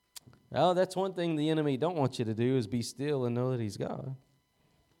Well, that's one thing the enemy don't want you to do is be still and know that he's God.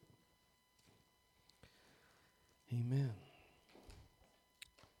 Amen.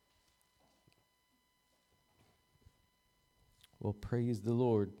 Well, praise the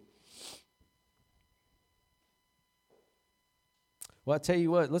Lord. Well, I tell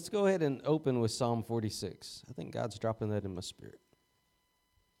you what, let's go ahead and open with Psalm 46. I think God's dropping that in my spirit.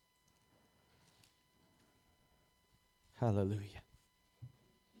 Hallelujah.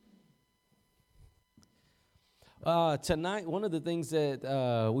 Tonight, one of the things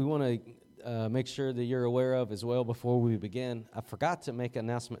that we want to make sure that you're aware of as well before we begin, I forgot to make an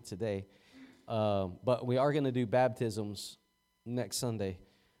announcement today, but we are going to do baptisms next Sunday.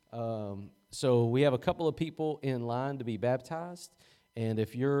 So we have a couple of people in line to be baptized, and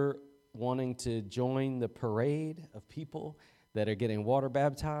if you're wanting to join the parade of people that are getting water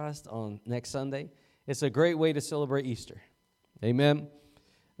baptized on next Sunday, it's a great way to celebrate Easter. Amen.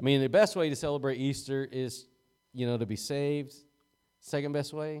 I mean, the best way to celebrate Easter is, to be saved. Second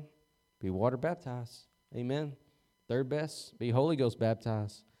best way, be water baptized. Amen. Third best, be Holy Ghost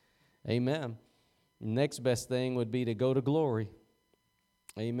baptized. Amen. Next best thing would be to go to glory.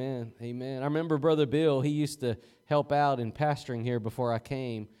 Amen. Amen. I remember Brother Bill, he used to help out in pastoring here before I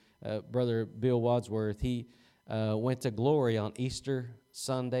came. Brother Bill Wadsworth, he went to glory on Easter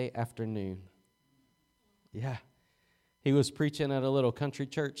Sunday afternoon. Yeah. He was preaching at a little country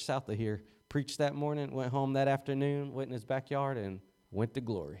church south of here. Preached that morning, went home that afternoon, went in his backyard, and went to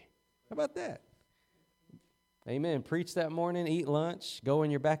glory. How about that? Amen. Preach that morning, eat lunch, go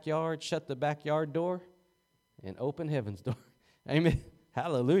in your backyard, shut the backyard door, and open heaven's door. Amen.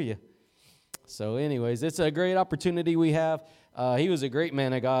 Hallelujah. So anyways, it's a great opportunity we have. He was a great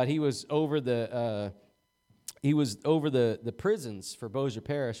man of God. He was over the prisons for Bossier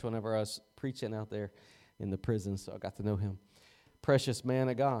Parish whenever I was preaching out there in the prison, so I got to know him. Precious man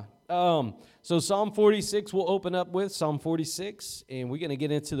of God. So Psalm 46 we'll open up with, Psalm 46, and we're going to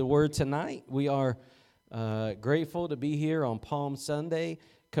get into the Word tonight. We are grateful to be here on Palm Sunday.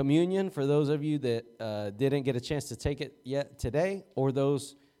 Communion, for those of you that didn't get a chance to take it yet today, or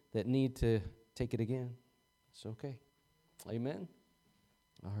those that need to take it again. It's okay. Amen.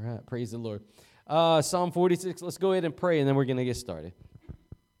 All right, praise the Lord. Psalm 46, let's go ahead and pray, and then we're going to get started.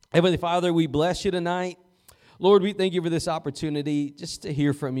 Heavenly Father, we bless you tonight. Lord, we thank you for this opportunity just to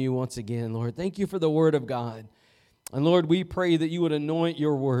hear from you once again, Lord. Thank you for the word of God. And Lord, we pray that you would anoint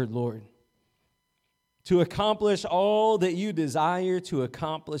your word, Lord, to accomplish all that you desire to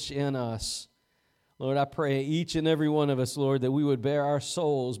accomplish in us. Lord, I pray each and every one of us, Lord, that we would bear our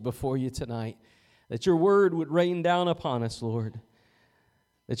souls before you tonight, that your word would rain down upon us, Lord,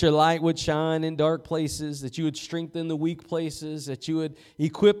 that your light would shine in dark places, that you would strengthen the weak places, that you would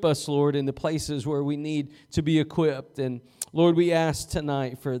equip us, Lord, in the places where we need to be equipped. And Lord, we ask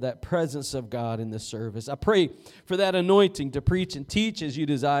tonight for that presence of God in this service. I pray for that anointing to preach and teach as you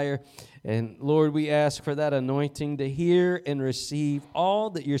desire. And Lord, we ask for that anointing to hear and receive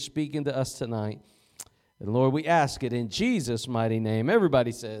all that you're speaking to us tonight. And Lord, we ask it in Jesus' mighty name.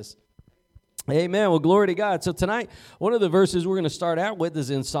 Everybody says, amen. Well, glory to God. So tonight, one of the verses we're going to start out with is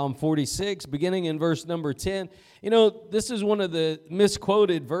in Psalm 46, beginning in verse number 10. This is one of the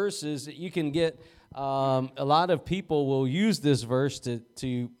misquoted verses that you can get. A lot of people will use this verse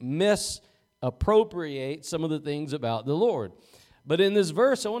to misappropriate some of the things about the Lord. But in this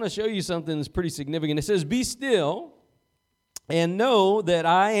verse, I want to show you something that's pretty significant. It says, be still and know that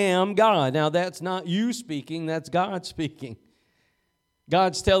I am God. Now, that's not you speaking, that's God speaking.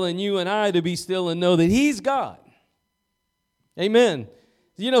 God's telling you and I to be still and know that He's God. Amen.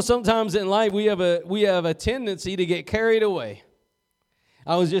 Sometimes in life we have a tendency to get carried away.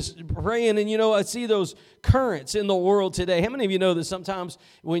 I was just praying, and I see those currents in the world today. How many of you know that sometimes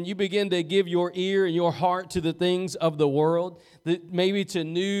when you begin to give your ear and your heart to the things of the world, that maybe to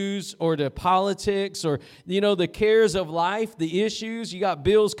news or to politics or, the cares of life, the issues, you got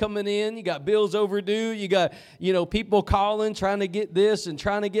bills coming in, you got bills overdue, you got, people calling, trying to get this and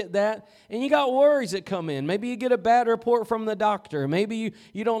trying to get that, and you got worries that come in. Maybe you get a bad report from the doctor. Maybe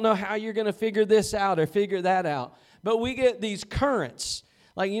you don't know how you're going to figure this out or figure that out. But we get these currents.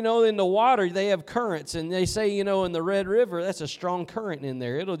 Like, in the water, they have currents, and they say, in the Red River, that's a strong current in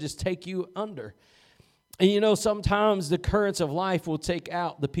there. It'll just take you under. And, sometimes the currents of life will take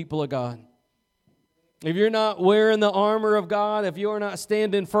out the people of God. If you're not wearing the armor of God, if you're not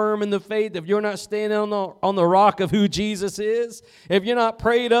standing firm in the faith, if you're not standing on the rock of who Jesus is, if you're not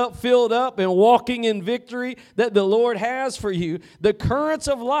prayed up, filled up, and walking in victory that the Lord has for you, the currents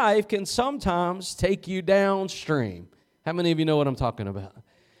of life can sometimes take you downstream. How many of you know what I'm talking about?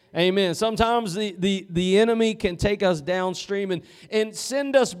 Amen. Sometimes the enemy can take us downstream and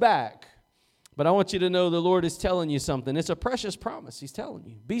send us back. But I want you to know the Lord is telling you something. It's a precious promise. He's telling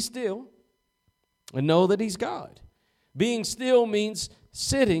you, be still and know that He's God. Being still means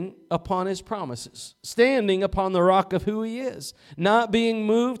sitting upon His promises, standing upon the rock of who He is, not being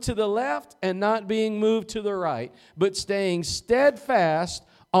moved to the left and not being moved to the right, but staying steadfast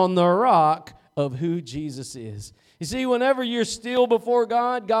on the rock of who Jesus is. You see, whenever you're still before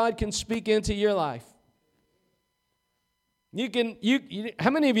God, God can speak into your life. How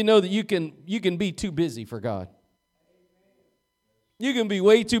many of you know that you can be too busy for God? You can be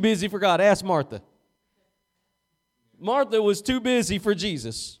way too busy for God. Ask Martha. Martha was too busy for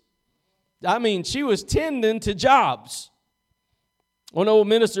Jesus. I mean, she was tending to jobs. One old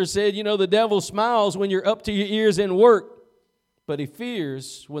minister said, you know, the devil smiles when you're up to your ears in work, but he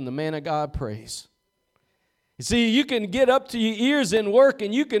fears when the man of God prays. You see, you can get up to your ears in work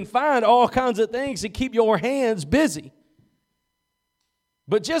and you can find all kinds of things to keep your hands busy.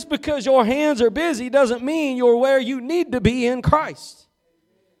 But just because your hands are busy doesn't mean you're where you need to be in Christ.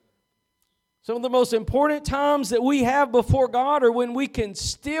 Some of the most important times that we have before God are when we can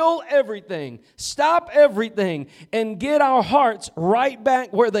still everything, stop everything, and get our hearts right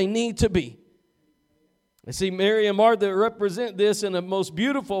back where they need to be. You see, Mary and Martha represent this in a most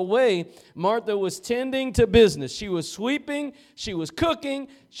beautiful way. Martha was tending to business. She was sweeping, she was cooking,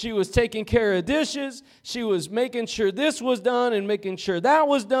 she was taking care of dishes, she was making sure this was done and making sure that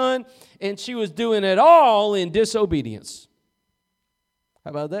was done, and she was doing it all in disobedience. How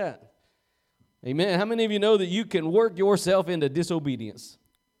about that? Amen. How many of you know that you can work yourself into disobedience?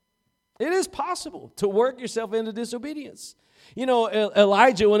 It is possible to work yourself into disobedience. You know,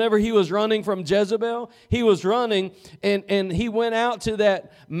 Elijah, whenever he was running from Jezebel, he was running and he went out to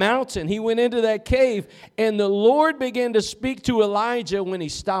that mountain. He went into that cave, and the Lord began to speak to Elijah when he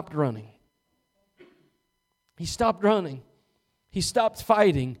stopped running. He stopped running. He stopped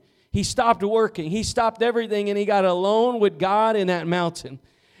fighting. He stopped working. He stopped everything, and he got alone with God in that mountain.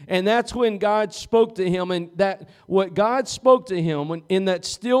 And that's when God spoke to him, and that what God spoke to him in that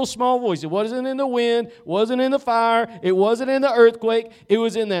still small voice, it wasn't in the wind, wasn't in the fire, it wasn't in the earthquake, it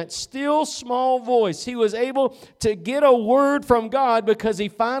was in that still small voice. He was able to get a word from God because he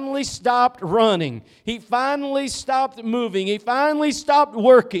finally stopped running. He finally stopped moving. He finally stopped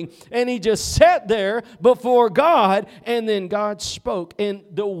working, and he just sat there before God, and then God spoke. And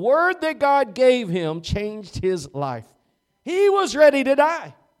the word that God gave him changed his life. He was ready to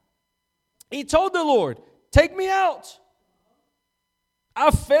die. He told the Lord, take me out.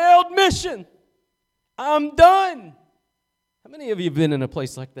 I failed mission. I'm done. How many of you have been in a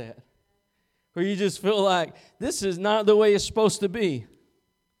place like that? Where you just feel like, this is not the way it's supposed to be.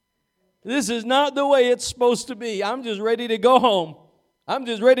 This is not the way it's supposed to be. I'm just ready to go home. I'm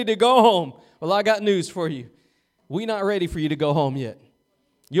just ready to go home. Well, I got news for you. We're not ready for you to go home yet.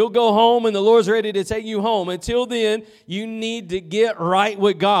 You'll go home and the Lord's ready to take you home. Until then, you need to get right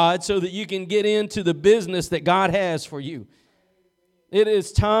with God so that you can get into the business that God has for you. It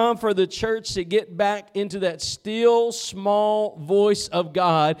is time for the church to get back into that still, small voice of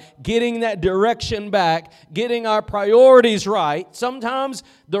God, getting that direction back, getting our priorities right. Sometimes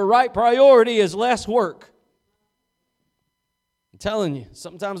the right priority is less work. Telling you,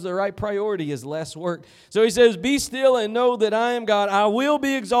 sometimes the right priority is less work. So he says, be still and know that I am God. I will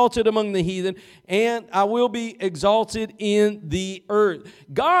be exalted among the heathen, and I will be exalted in the earth.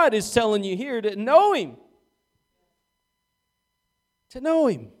 God is telling you here to know him. To know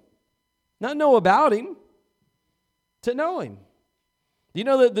him. Not know about him. To know him. You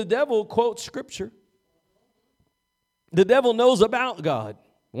know that the devil quotes scripture. The devil knows about God.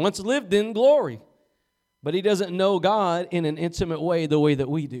 Once lived in glory. But he doesn't know God in an intimate way the way that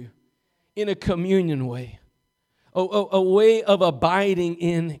we do. In a communion way. A way of abiding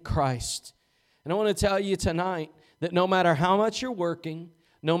in Christ. And I want to tell you tonight that no matter how much you're working,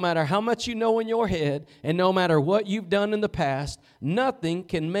 no matter how much you know in your head, and no matter what you've done in the past, nothing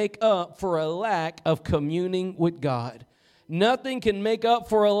can make up for a lack of communing with God. Nothing can make up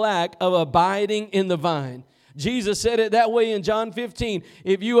for a lack of abiding in the vine. Jesus said it that way in John 15.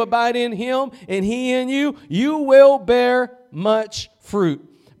 If you abide in him and he in you, you will bear much fruit.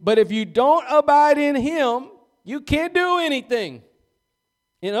 But if you don't abide in him, you can't do anything.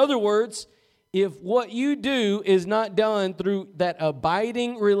 In other words, if what you do is not done through that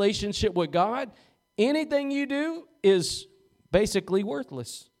abiding relationship with God, anything you do is basically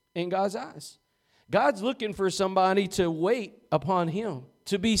worthless in God's eyes. God's looking for somebody to wait upon him,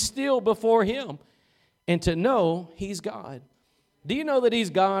 to be still before him, and to know he's God. Do you know that he's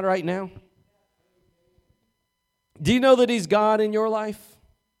God right now? Do you know that he's God in your life?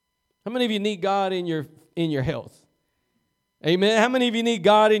 How many of you need God in your health? Amen. How many of you need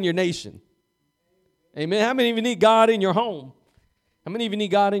God in your nation? Amen. How many of you need God in your home? How many of you need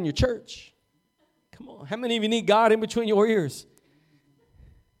God in your church? Come on. How many of you need God in between your ears?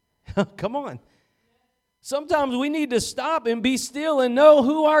 Come on. Sometimes we need to stop and be still and know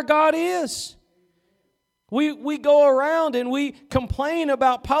who our God is. We go around and we complain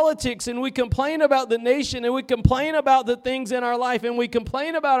about politics, and we complain about the nation, and we complain about the things in our life, and we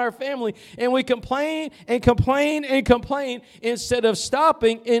complain about our family, and we complain and complain and complain instead of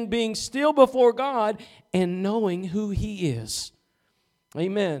stopping and being still before God and knowing who He is.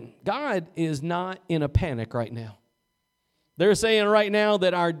 Amen. God is not in a panic right now. They're saying right now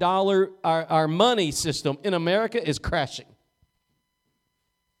that our dollar, our money system in America is crashing.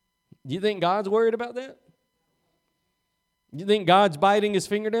 Do you think God's worried about that? You think God's biting His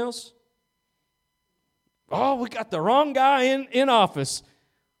fingernails? Oh, we got the wrong guy in office.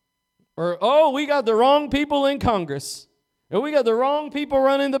 Or, oh, we got the wrong people in Congress. Or we got the wrong people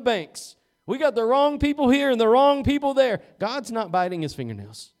running the banks. We got the wrong people here and the wrong people there. God's not biting His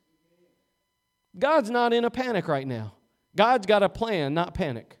fingernails. God's not in a panic right now. God's got a plan, not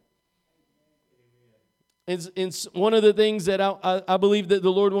panic. It's one of the things that I believe that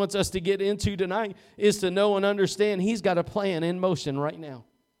the Lord wants us to get into tonight is to know and understand He's got a plan in motion right now.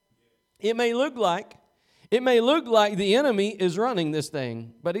 It may look like the enemy is running this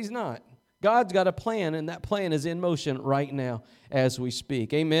thing, but he's not. God's got a plan, and that plan is in motion right now as we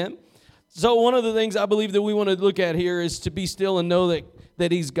speak. Amen? So one of the things I believe that we want to look at here is to be still and know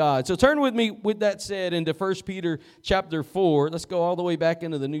that He's God. So turn with me, with that said, into 1 Peter chapter 4. Let's go all the way back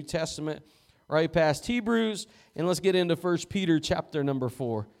into the New Testament, right past Hebrews, and let's get into 1 Peter chapter number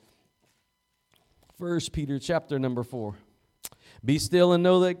 4. 1 Peter chapter number 4. Be still and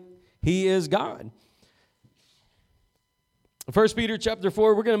know that He is God. 1 Peter chapter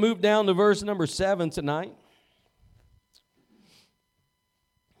 4, we're going to move down to verse number 7 tonight.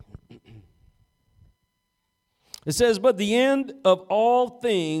 It says, but the end of all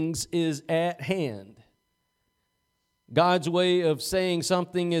things is at hand. God's way of saying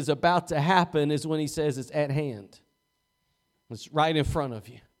something is about to happen is when He says it's at hand. It's right in front of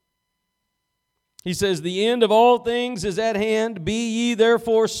you. He says, the end of all things is at hand. Be ye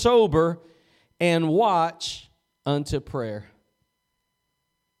therefore sober and watch unto prayer.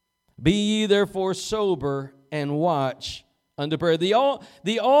 Be ye therefore sober and watch unto prayer. The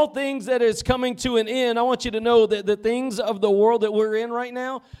all things that is coming to an end, I want you to know that the things of the world that we're in right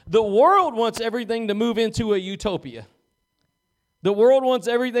now, the world wants everything to move into a utopia. The world wants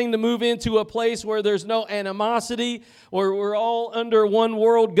everything to move into a place where there's no animosity, or we're all under one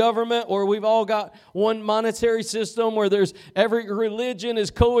world government, or we've all got one monetary system where there's every religion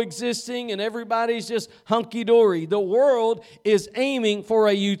is coexisting and everybody's just hunky-dory. The world is aiming for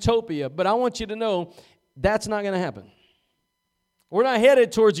a utopia, but I want you to know that's not going to happen. We're not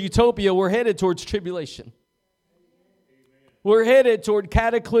headed towards utopia, we're headed towards tribulation. We're headed toward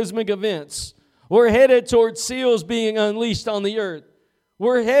cataclysmic events. We're headed towards seals being unleashed on the earth.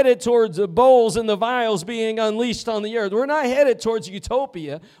 We're headed towards the bowls and the vials being unleashed on the earth. We're not headed towards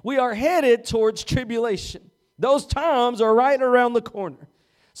utopia. We are headed towards tribulation. Those times are right around the corner.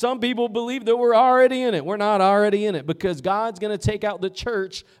 Some people believe that we're already in it. We're not already in it because God's going to take out the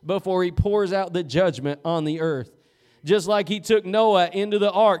church before He pours out the judgment on the earth. Just like He took Noah into the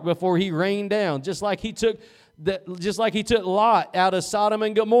ark before He rained down. Just like He took Lot out of Sodom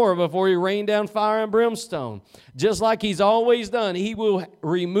and Gomorrah before He rained down fire and brimstone. Just like He's always done, He will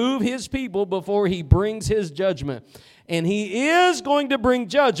remove His people before He brings His judgment. And He is going to bring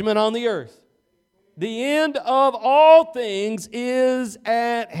judgment on the earth. The end of all things is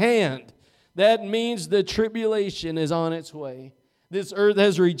at hand. That means the tribulation is on its way. This earth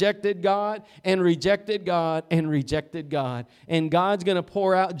has rejected God and rejected God and rejected God. And God's going to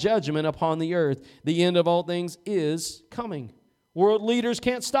pour out judgment upon the earth. The end of all things is coming. World leaders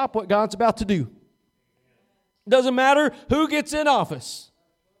can't stop what God's about to do. Doesn't matter who gets in office.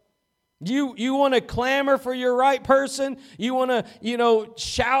 You want to clamor for your right person. You want to,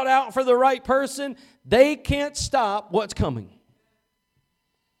 shout out for the right person. They can't stop what's coming.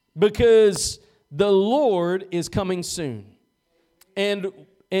 Because the Lord is coming soon. And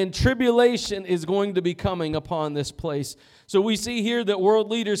tribulation is going to be coming upon this place. So we see here that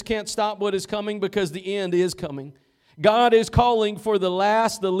world leaders can't stop what is coming because the end is coming. God is calling for the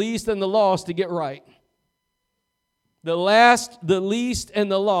last, the least, and the lost to get right. The last, the least,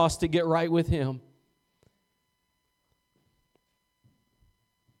 and the lost to get right with Him.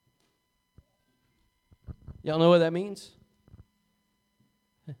 Y'all know what that means?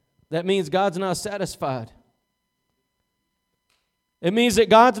 That means God's not satisfied. It means that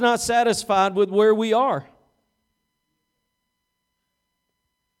God's not satisfied with where we are.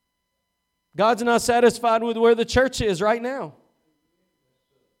 God's not satisfied with where the church is right now.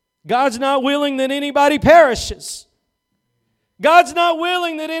 God's not willing that anybody perishes. God's not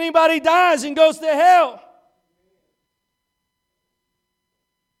willing that anybody dies and goes to hell.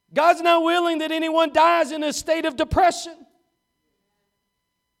 God's not willing that anyone dies in a state of depression.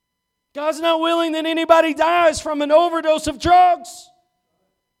 God's not willing that anybody dies from an overdose of drugs.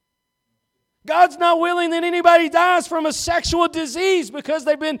 God's not willing that anybody dies from a sexual disease because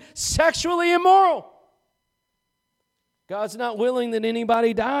they've been sexually immoral. God's not willing that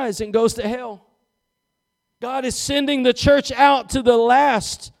anybody dies and goes to hell. God is sending the church out to the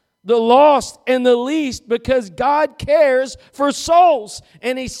last, the lost, and the least because God cares for souls.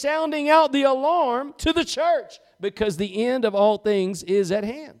 And He's sounding out the alarm to the church because the end of all things is at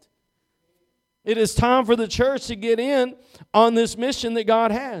hand. It is time for the church to get in on this mission that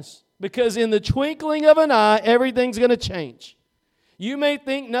God has. Because in the twinkling of an eye, everything's going to change. You may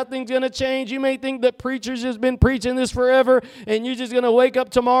think nothing's going to change. You may think that preachers has been preaching this forever and you're just going to wake up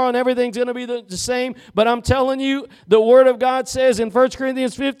tomorrow and everything's going to be the same. But I'm telling you, the Word of God says in 1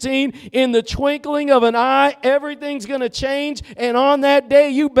 Corinthians 15, in the twinkling of an eye, everything's going to change. And on that day,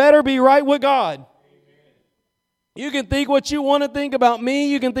 you better be right with God. You can think what you want to think about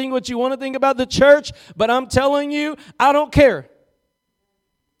me. You can think what you want to think about the church. But I'm telling you, I don't care.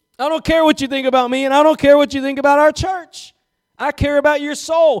 I don't care what you think about me, and I don't care what you think about our church. I care about your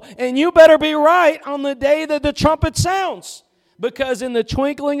soul, and you better be right on the day that the trumpet sounds, because in the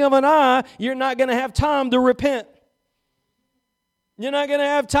twinkling of an eye, you're not going to have time to repent. You're not going to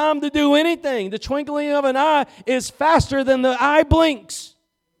have time to do anything. The twinkling of an eye is faster than the eye blinks.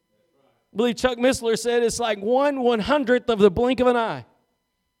 I believe Chuck Missler said it's like 1/100th of the blink of an eye.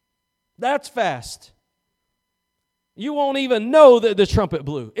 That's fast. You won't even know that the trumpet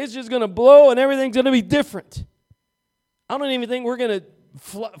blew. It's just going to blow and everything's going to be different. I don't even think we're going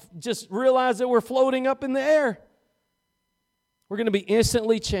to just realize that we're floating up in the air. We're going to be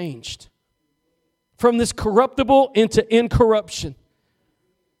instantly changed from this corruptible into incorruption.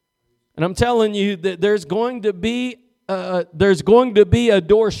 And I'm telling you that there's going to be a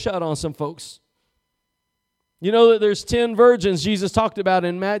door shut on some folks. You know that there's 10 virgins Jesus talked about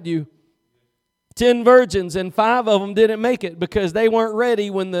in Matthew. 10 virgins, and 5 of them didn't make it because they weren't ready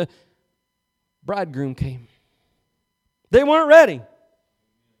when the bridegroom came. They weren't ready.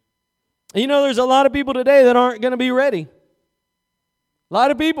 And you know, there's a lot of people today that aren't going to be ready. A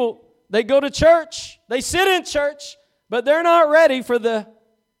lot of people, they go to church, they sit in church, but they're not ready for the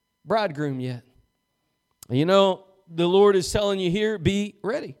bridegroom yet. And you know, the Lord is telling you here, be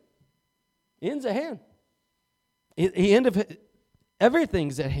ready. End's at hand.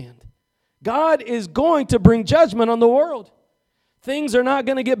 Everything's at hand. God is going to bring judgment on the world. Things are not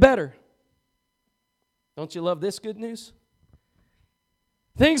going to get better. Don't you love this good news?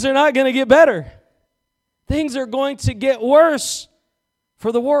 Things are not going to get better. Things are going to get worse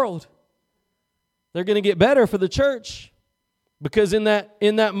for the world. They're going to get better for the church. Because in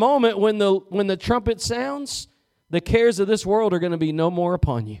that moment when the trumpet sounds, the cares of this world are going to be no more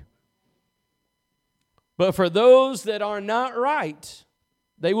upon you. But for those that are not right,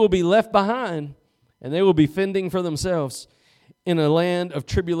 they will be left behind, and they will be fending for themselves in a land of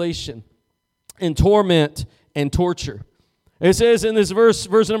tribulation and torment and torture. It says in this verse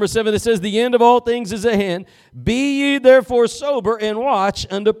number 7, it says, the end of all things is at hand. Be ye therefore sober and watch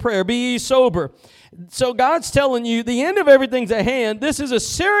unto prayer. Be ye sober. So God's telling you the end of everything's at hand. This is a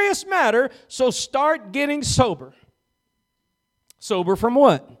serious matter, so start getting sober. Sober from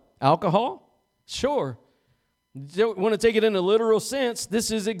what? Alcohol? Sure. You want to take it in a literal sense,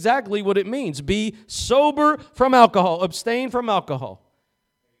 this is exactly what it means. Be sober from alcohol. Abstain from alcohol.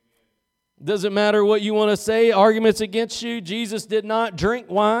 Doesn't matter what you want to say, arguments against you. Jesus did not drink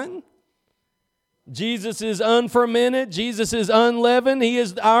wine. Jesus is unfermented. Jesus is unleavened. He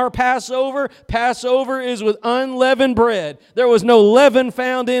is our Passover. Passover is with unleavened bread. There was no leaven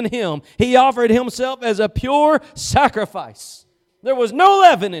found in Him. He offered Himself as a pure sacrifice. There was no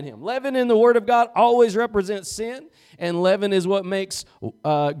leaven in Him. Leaven in the Word of God always represents sin, and leaven is what makes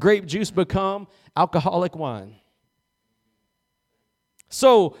grape juice become alcoholic wine.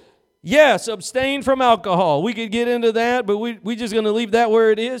 So, yes, abstain from alcohol. We could get into that, but we just going to leave that where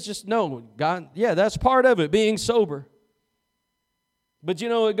it is. Just no, God, yeah, that's part of it, being sober. But you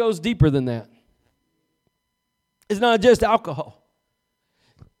know, it goes deeper than that. It's not just alcohol.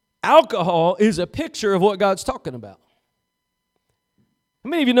 Alcohol is a picture of what God's talking about. How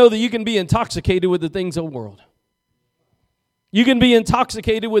many of you know that you can be intoxicated with the things of the world? You can be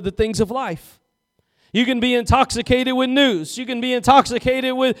intoxicated with the things of life. You can be intoxicated with news. You can be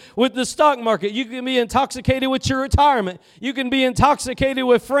intoxicated with the stock market. You can be intoxicated with your retirement. You can be intoxicated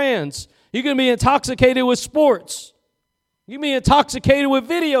with friends. You can be intoxicated with sports. You can be intoxicated with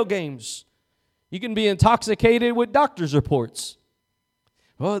video games. You can be intoxicated with doctor's reports.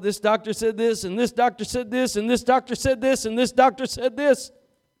 Oh, this doctor said this, and this doctor said this, and this doctor said this, and this doctor said this.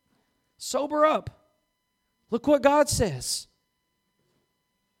 Sober up. Look what God says.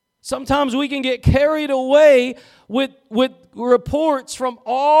 Sometimes we can get carried away with reports from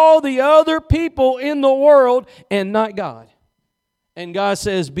all the other people in the world and not God. And God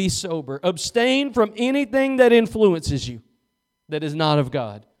says, be sober. Abstain from anything that influences you that is not of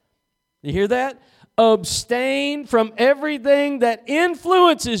God. You hear that? Abstain from everything that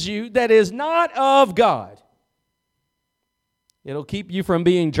influences you that is not of God. It'll keep you from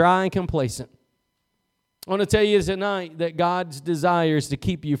being dry and complacent. I want to tell you tonight that God's desire is to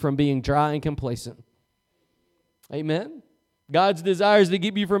keep you from being dry and complacent. Amen? God's desire is to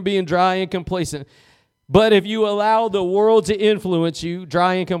keep you from being dry and complacent. But if you allow the world to influence you,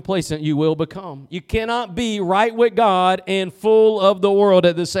 dry and complacent you will become. You cannot be right with God and full of the world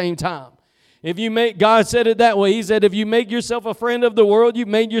at the same time. God said it that way. He said, if you make yourself a friend of the world, you've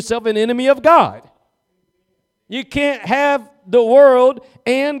made yourself an enemy of God. You can't have the world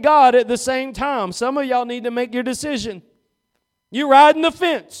and God at the same time. Some of y'all need to make your decision. You're riding the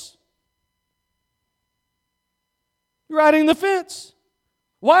fence. You're riding the fence.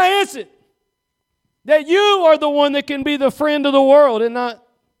 Why is it that you are the one that can be the friend of the world and not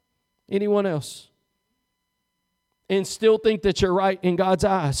anyone else? And still think that you're right in God's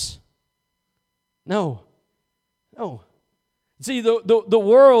eyes? No. See, the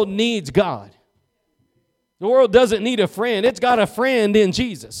world needs God. The world doesn't need a friend. It's got a friend in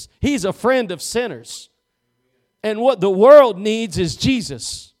Jesus. He's a friend of sinners. And what the world needs is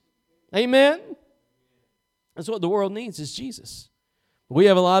Jesus. Amen? That's what the world needs is Jesus. We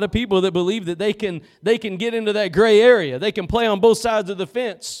have a lot of people that believe that they can get into that gray area. They can play on both sides of the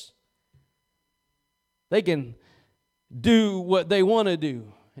fence. They can do what they want to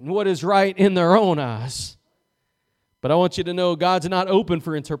do and what is right in their own eyes. But I want you to know God's not open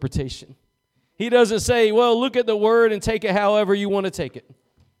for interpretation. He doesn't say, well, look at the word and take it however you want to take it.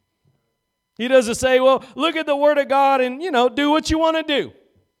 He doesn't say, well, look at the word of God and, do what you want to do.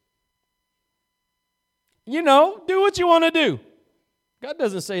 Do what you want to do. God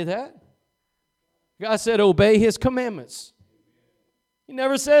doesn't say that. God said, obey His commandments. He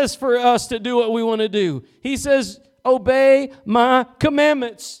never says for us to do what we want to do. He says, obey my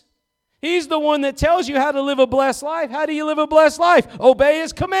commandments. He's the one that tells you how to live a blessed life. How do you live a blessed life? Obey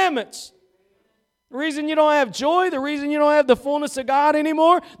His commandments. The reason you don't have joy, the reason you don't have the fullness of God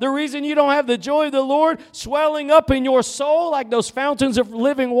anymore, the reason you don't have the joy of the Lord swelling up in your soul like those fountains of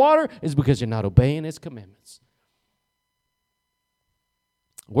living water is because you're not obeying His commandments.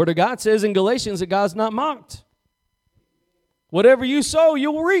 The Word of God says in Galatians that God's not mocked. Whatever you sow,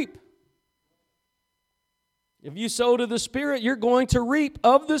 you'll reap. If you sow to the Spirit, you're going to reap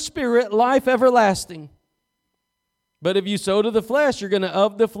of the Spirit life everlasting. But if you sow to the flesh, you're going to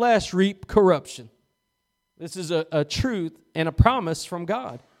of the flesh reap corruption. This is a truth and a promise from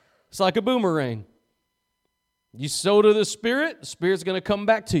God. It's like a boomerang. You sow to the Spirit's going to come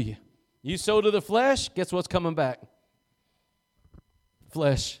back to you. You sow to the flesh, guess what's coming back?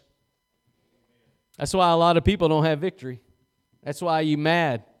 Flesh. That's why a lot of people don't have victory. That's why you're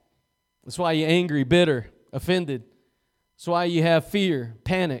mad. That's why you're angry, bitter, offended. That's why you have fear,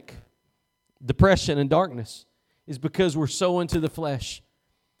 panic, depression, and darkness. Is because we're sowing to the flesh.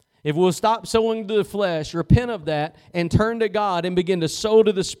 If we'll stop sowing to the flesh, repent of that, and turn to God and begin to sow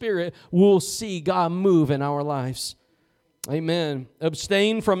to the Spirit, we'll see God move in our lives. Amen.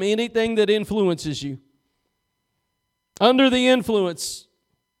 Abstain from anything that influences you. Under the influence.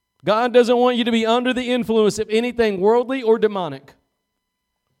 God doesn't want you to be under the influence of anything worldly or demonic.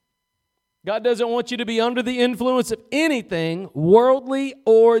 God doesn't want you to be under the influence of anything worldly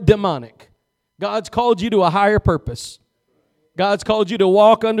or demonic. God's called you to a higher purpose. God's called you to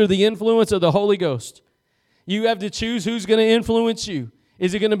walk under the influence of the Holy Ghost. You have to choose who's going to influence you.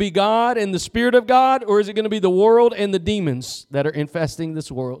 Is it going to be God and the Spirit of God, or is it going to be the world and the demons that are infesting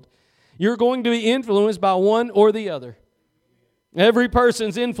this world? You're going to be influenced by one or the other. Every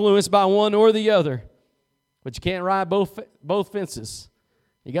person's influenced by one or the other. But you can't ride both fences.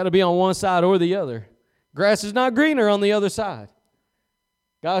 You got to be on one side or the other. Grass is not greener on the other side.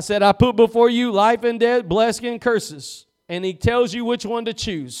 God said, I put before you life and death, blessing and curses. And He tells you which one to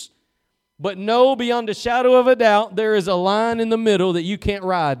choose. But know beyond a shadow of a doubt, there is a line in the middle that you can't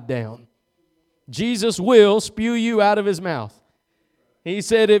ride down. Jesus will spew you out of His mouth. He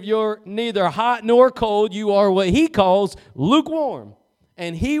said, if you're neither hot nor cold, you are what he calls lukewarm.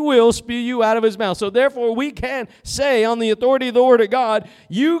 And he will spew you out of his mouth. So therefore, we can say on the authority of the Word of God,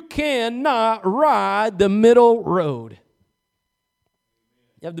 you cannot ride the middle road.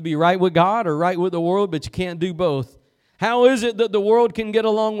 You have to be right with God or right with the world, but you can't do both. How is it that the world can get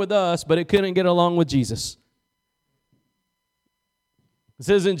along with us, but it couldn't get along with Jesus? It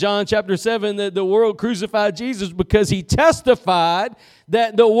says in John chapter 7 that the world crucified Jesus because he testified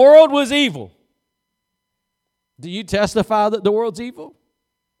that the world was evil. Do you testify that the world's evil?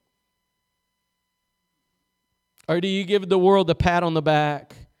 Or do you give the world a pat on the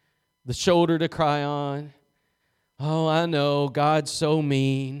back, the shoulder to cry on? Oh, I know, God's so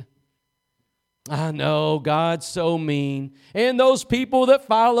mean. I know, God's so mean. And those people that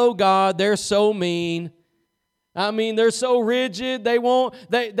follow God, they're so mean. I mean, they're so rigid. They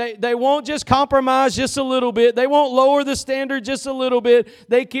won't just compromise just a little bit. They won't lower the standard just a little bit.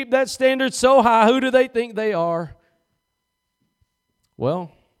 They keep that standard so high. Who do they think they are?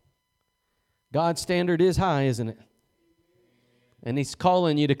 Well, God's standard is high, isn't it? And He's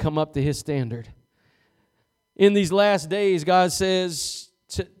calling you to come up to His standard. In these last days, God says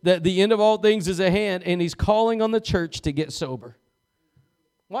that the end of all things is at hand, and He's calling on the church to get sober.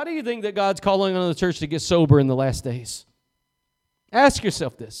 Why do you think that God's calling on the church to get sober in the last days? Ask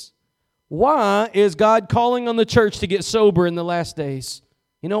yourself this. Why is God calling on the church to get sober in the last days?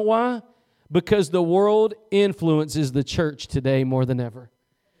 You know why? Because the world influences the church today more than ever.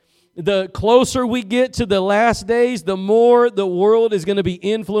 The closer we get to the last days, the more the world is going to be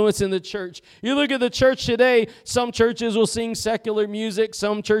influencing the church. You look at the church today, some churches will sing secular music,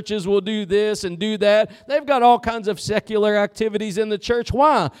 some churches will do this and do that. They've got all kinds of secular activities in the church.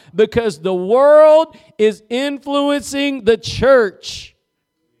 Why? Because the world is influencing the church.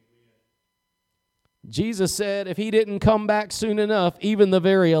 Jesus said if He didn't come back soon enough, even the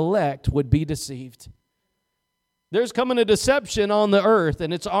very elect would be deceived. There's coming a deception on the earth,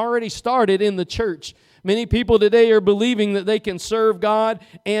 and it's already started in the church. Many people today are believing that they can serve God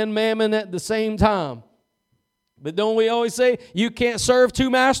and mammon at the same time. But don't we always say, you can't serve two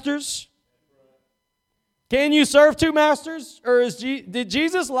masters? Can you serve two masters? Or did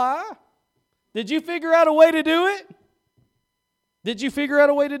Jesus lie? Did you figure out a way to do it? Did you figure out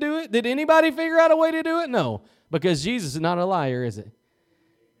a way to do it? Did anybody figure out a way to do it? No, because Jesus is not a liar, is it?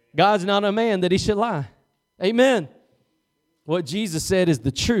 God's not a man that He should lie. Amen. What Jesus said is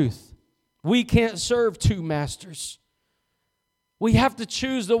the truth. We can't serve two masters. We have to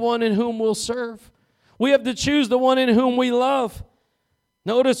choose the one in whom we'll serve. We have to choose the one in whom we love.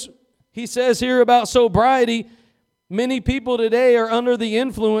 Notice He says here about sobriety, many people today are under the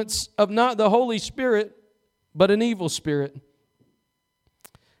influence of not the Holy Spirit, but an evil spirit.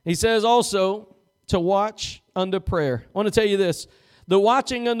 He says also to watch unto prayer. I want to tell you this. The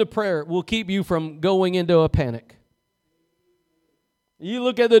watching unto prayer will keep you from going into a panic. You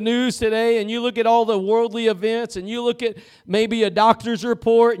look at the news today and you look at all the worldly events and you look at maybe a doctor's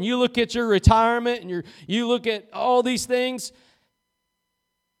report and you look at your retirement and you look at all these things,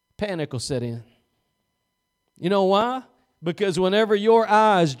 panic will set in. You know why? Because whenever your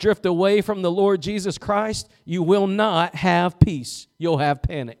eyes drift away from the Lord Jesus Christ, you will not have peace. You'll have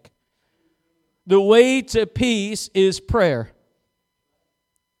panic. The way to peace is prayer.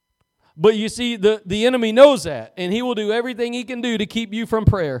 But you see, the enemy knows that, and he will do everything he can do to keep you from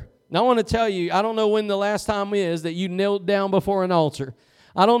prayer. Now, I want to tell you, I don't know when the last time is that you knelt down before an altar.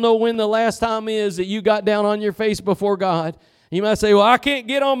 I don't know when the last time is that you got down on your face before God. You might say, well, I can't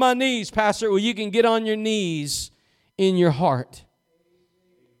get on my knees, Pastor. Well, you can get on your knees in your heart.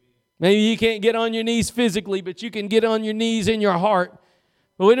 Maybe you can't get on your knees physically, but you can get on your knees in your heart.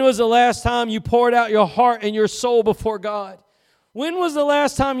 But when was the last time you poured out your heart and your soul before God? When was the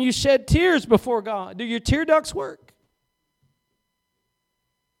last time you shed tears before God? Do your tear ducts work?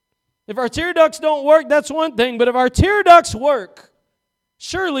 If our tear ducts don't work, that's one thing. But if our tear ducts work,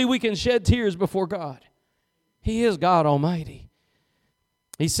 surely we can shed tears before God. He is God Almighty.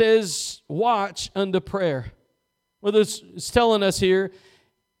 He says, watch unto prayer. What it's telling us here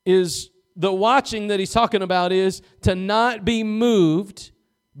is the watching that He's talking about is to not be moved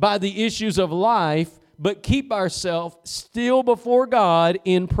by the issues of life, but keep ourselves still before God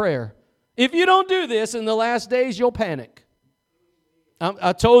in prayer. If you don't do this in the last days, you'll panic.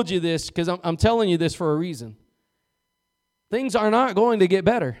 I told you this because I'm telling you this for a reason. Things are not going to get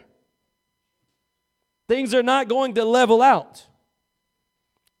better. Things are not going to level out.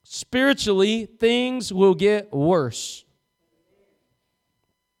 Spiritually, things will get worse.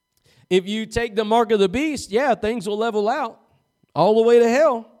 If you take the mark of the beast, yeah, things will level out all the way to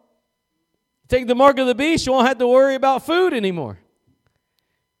hell. Take the mark of the beast, you won't have to worry about food anymore.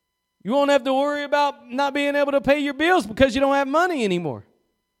 You won't have to worry about not being able to pay your bills because you don't have money anymore.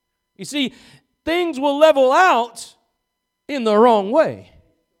 You see, things will level out in the wrong way.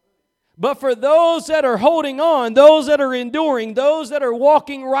 But for those that are holding on, those that are enduring, those that are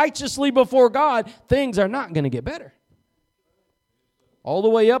walking righteously before God, things are not going to get better. All the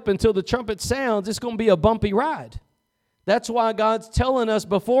way up until the trumpet sounds, it's going to be a bumpy ride. That's why God's telling us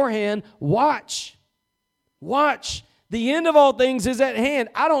beforehand, watch. Watch. The end of all things is at hand.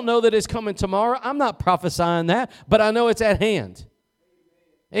 I don't know that it's coming tomorrow. I'm not prophesying that, but I know it's at hand.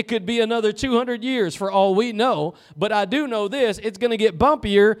 It could be another 200 years for all we know, but I do know this, it's going to get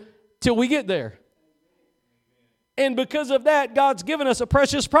bumpier till we get there. And because of that, God's given us a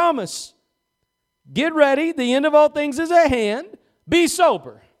precious promise. Get ready. The end of all things is at hand. Be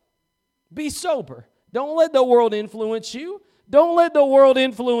sober. Be sober. Don't let the world influence you. Don't let the world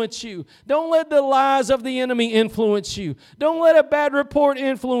influence you. Don't let the lies of the enemy influence you. Don't let a bad report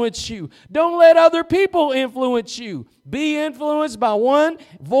influence you. Don't let other people influence you. Be influenced by one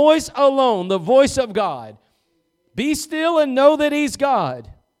voice alone, the voice of God. Be still and know that He's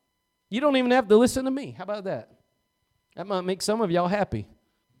God. You don't even have to listen to me. How about that? That might make some of y'all happy.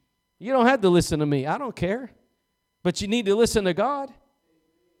 You don't have to listen to me. I don't care. But you need to listen to God.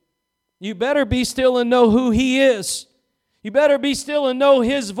 You better be still and know who He is. You better be still and know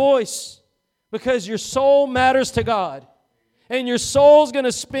His voice, because your soul matters to God. And your soul's going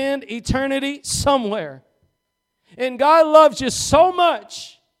to spend eternity somewhere. And God loves you so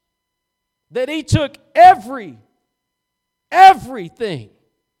much that He took everything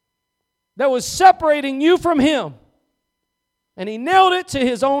that was separating you from Him, and He nailed it to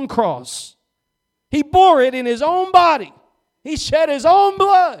His own cross. He bore it in His own body. He shed His own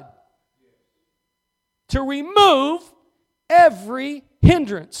blood to remove every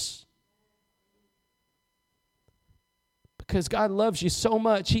hindrance. Because God loves you so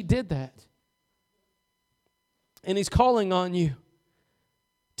much, He did that. And He's calling on you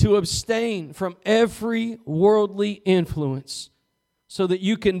to abstain from every worldly influence so that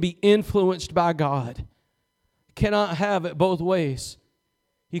you can be influenced by God. You cannot have it both ways.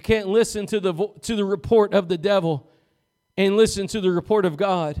 You can't listen to the report of the devil and listen to the report of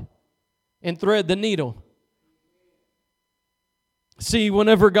God and thread the needle. See,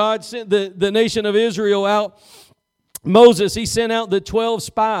 whenever God sent the nation of Israel out, Moses, he sent out the 12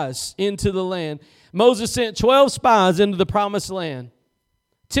 spies into the land. Moses sent 12 spies into the promised land.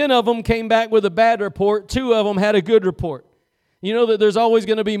 10 of them came back with a bad report. 2 of them had a good report. You know that there's always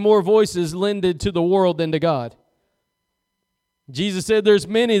going to be more voices lended to the world than to God. Jesus said there's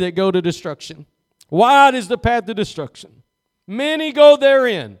many that go to destruction. Wide is the path to destruction. Many go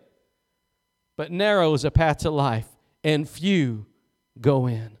therein. But narrow is a path to life, and few go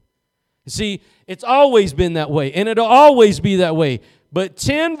in. See, it's always been that way, and it'll always be that way. But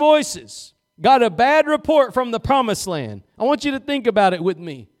 10 voices got a bad report from the promised land. I want you to think about it with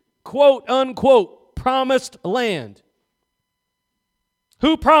me. Quote, unquote, promised land.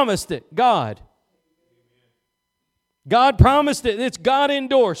 Who promised it? God. God promised it. It's God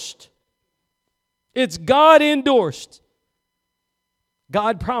endorsed. It's God endorsed.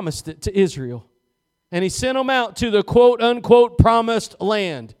 God promised it to Israel. And He sent them out to the quote, unquote, promised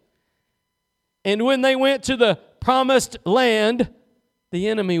land. And when they went to the promised land, the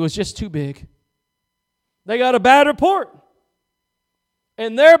enemy was just too big. They got a bad report.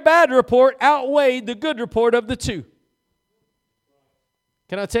 And their bad report outweighed the good report of the 2.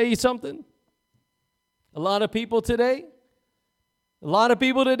 Can I tell you something? A lot of people today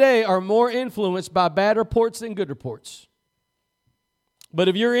are more influenced by bad reports than good reports. But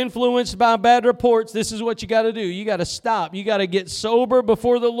if you're influenced by bad reports, this is what you got to do. You got to stop. You got to get sober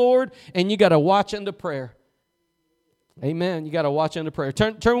before the Lord, and you got to watch unto prayer. Amen. You got to watch unto prayer.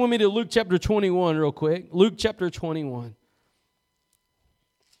 Turn with me to Luke chapter 21 real quick. Luke chapter 21.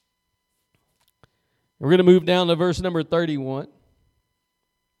 We're going to move down to verse number 31.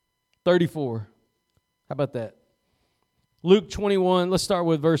 34. How about that? Luke 21. Let's start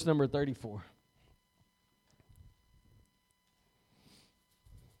with verse number 34.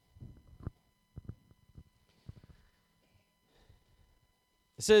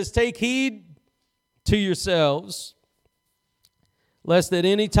 It says, take heed to yourselves, lest at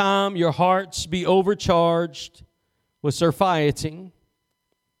any time your hearts be overcharged with surfeiting,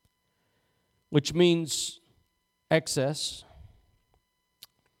 which means excess.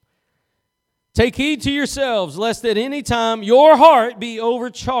 Take heed to yourselves, lest at any time your heart be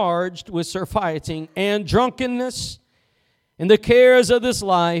overcharged with surfeiting and drunkenness and the cares of this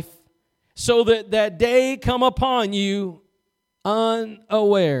life, so that that day come upon you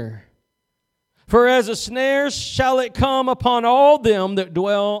unaware. For as a snare shall it come upon all them that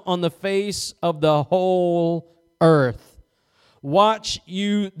dwell on the face of the whole earth. Watch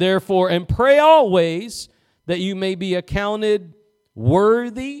you therefore and pray always that you may be accounted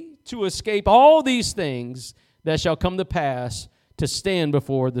worthy to escape all these things that shall come to pass to stand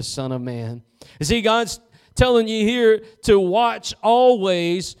before the Son of Man. You see, God's telling you here to watch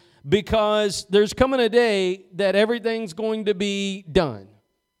always, because there's coming a day that everything's going to be done.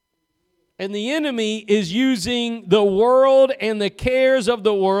 And the enemy is using the world and the cares of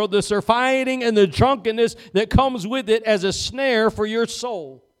the world, the surfeiting and the drunkenness that comes with it, as a snare for your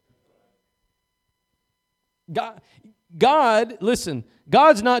soul. God, listen,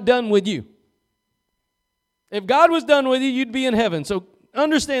 God's not done with you. If God was done with you, you'd be in heaven. So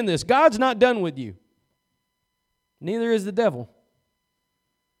understand this. God's not done with you. Neither is the devil.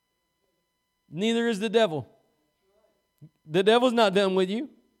 Neither is the devil. The devil's not done with you.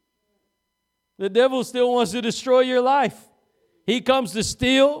 The devil still wants to destroy your life. He comes to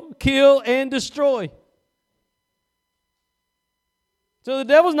steal, kill, and destroy. So the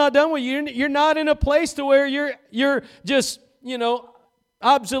devil's not done with you. You're not in a place to where you're just,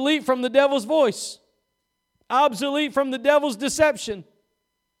 obsolete from the devil's voice. Obsolete from the devil's deception.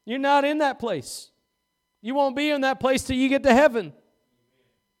 You're not in that place. You won't be in that place till you get to heaven.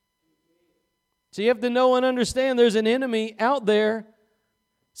 So you have to know and understand there's an enemy out there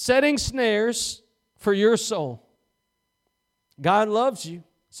setting snares for your soul. God loves you,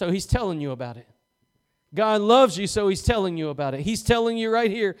 so He's telling you about it. God loves you, so He's telling you about it. He's telling you right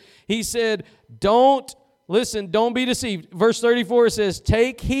here. He said, don't be deceived. Verse 34 says,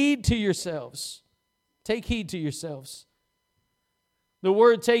 take heed to yourselves. Take heed to yourselves. The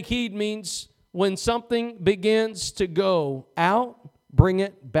word take heed means when something begins to go out, bring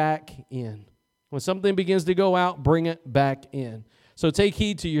it back in. When something begins to go out, bring it back in. So take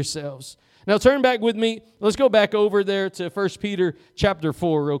heed to yourselves. Now turn back with me. Let's go back over there to 1 Peter chapter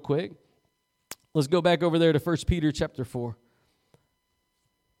 4 real quick. Let's go back over there to 1 Peter chapter 4.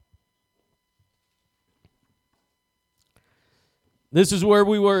 This is where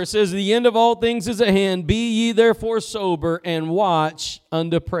we were. It says, the end of all things is at hand. Be ye therefore sober and watch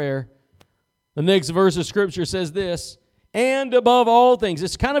unto prayer. The next verse of Scripture says this, and above all things.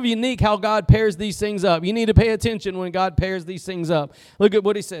 It's kind of unique how God pairs these things up. You need to pay attention when God pairs these things up. Look at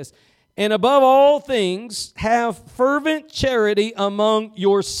what He says. And above all things, have fervent charity among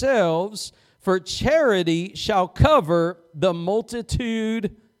yourselves, for charity shall cover the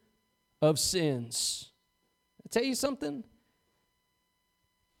multitude of sins. I tell you something.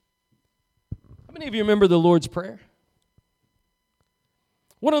 How many of you remember the Lord's Prayer?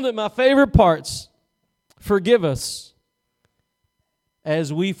 One of my favorite parts, forgive us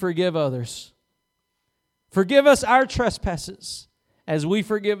as we forgive others. Forgive us our trespasses as we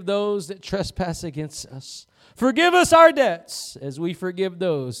forgive those that trespass against us. Forgive us our debts as we forgive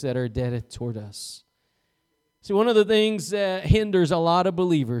those that are indebted toward us. See, one of the things that hinders a lot of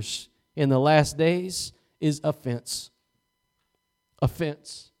believers in the last days is offense.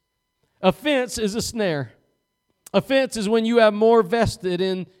 Offense. Offense is a snare. Offense is when you have more vested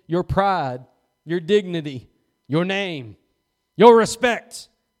in your pride, your dignity, your name, your respect,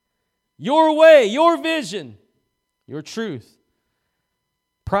 your way, your vision, your truth.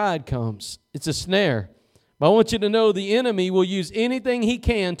 Pride comes. It's a snare. But I want you to know the enemy will use anything he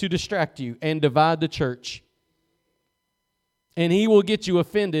can to distract you and divide the church. And he will get you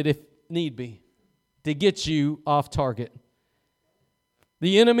offended if need be, to get you off target.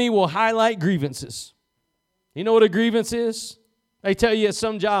 The enemy will highlight grievances. You know what a grievance is? They tell you at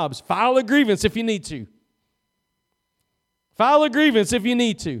some jobs, file a grievance if you need to. File a grievance if you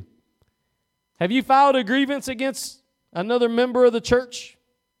need to. Have you filed a grievance against another member of the church?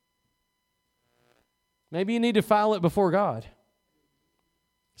 Maybe you need to file it before God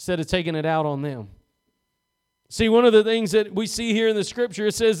instead of taking it out on them. See, one of the things that we see here in the Scripture,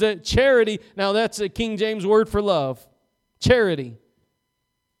 it says that charity, now that's a King James word for love. Charity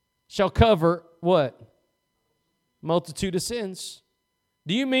shall cover what? Multitude of sins.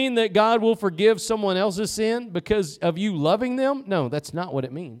 Do you mean that God will forgive someone else's sin because of you loving them? No, that's not what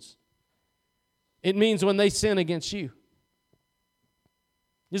it means. It means when they sin against you.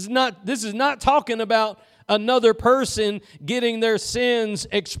 This is not talking about another person getting their sins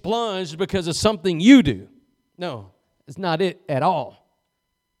expunged because of something you do. No, it's not it at all.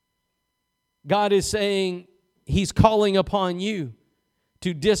 God is saying He's calling upon you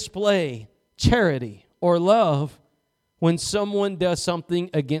to display charity or love when someone does something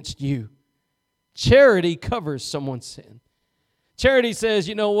against you. Charity covers someone's sin. Charity says,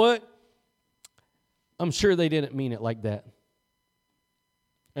 you know what? I'm sure they didn't mean it like that.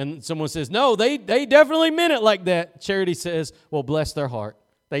 And someone says, no, they definitely meant it like that. Charity says, well, bless their heart.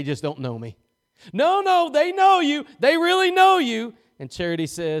 They just don't know me. No, they know you. They really know you. And charity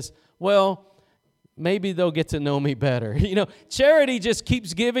says, well, maybe they'll get to know me better. You know, charity just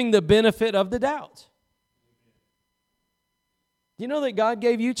keeps giving the benefit of the doubt. Do you know that God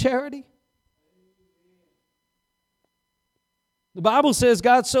gave you charity? The Bible says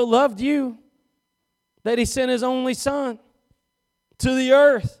God so loved you that He sent His only Son to the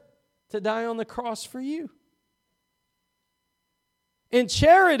earth to die on the cross for you. And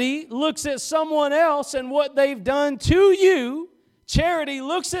charity looks at someone else and what they've done to you. Charity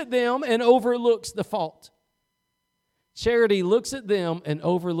looks at them and overlooks the fault. Charity looks at them and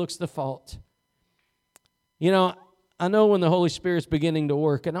overlooks the fault. You know, I know when the Holy Spirit's beginning to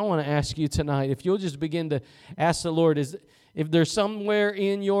work, and I want to ask you tonight, if you'll just begin to ask the Lord, if there's somewhere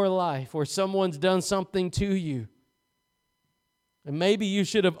in your life where someone's done something to you, and maybe you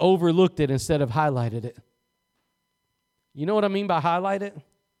should have overlooked it instead of highlighted it. You know what I mean by highlight it?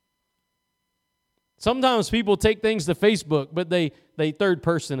 Sometimes people take things to Facebook, but they third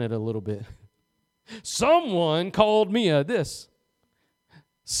person it a little bit. Someone called me a this.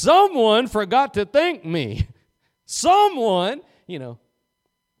 Someone forgot to thank me. Someone, you know.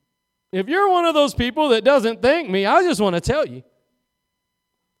 If you're one of those people that doesn't thank me, I just want to tell you,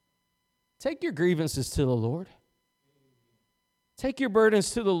 take your grievances to the Lord. Take your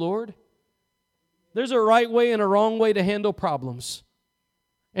burdens to the Lord. There's a right way and a wrong way to handle problems.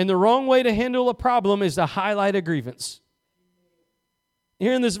 And the wrong way to handle a problem is to highlight a grievance.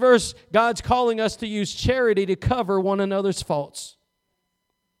 Here in this verse, God's calling us to use charity to cover one another's faults.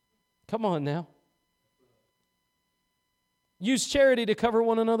 Come on now. Use charity to cover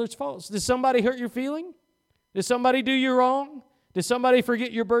one another's faults. Did somebody hurt your feeling? Did somebody do you wrong? Did somebody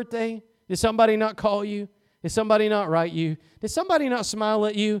forget your birthday? Did somebody not call you? Did somebody not write you? Did somebody not smile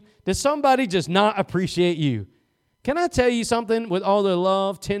at you? Did somebody just not appreciate you? Can I tell you something with all the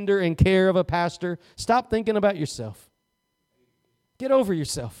love, tender, and care of a pastor? Stop thinking about yourself. Get over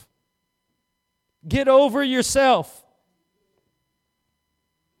yourself. Get over yourself.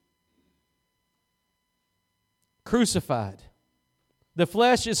 Crucified. The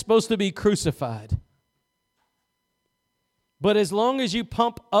flesh is supposed to be crucified. But as long as you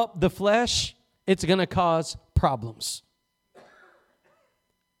pump up the flesh, it's going to cause problems.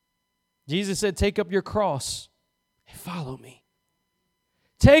 Jesus said, take up your cross and follow me.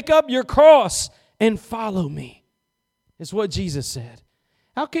 Take up your cross and follow me. Is what Jesus said.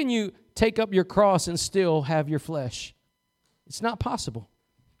 How can you take up your cross and still have your flesh? It's not possible.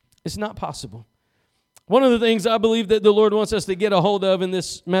 It's not possible. One of the things I believe that the Lord wants us to get a hold of in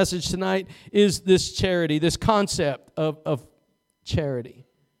this message tonight is this charity, this concept of charity.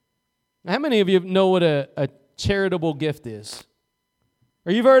 How many of you know what a charitable gift is?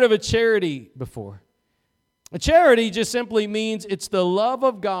 Or you've heard of a charity before? A charity just simply means it's the love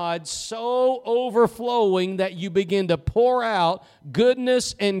of God so overflowing that you begin to pour out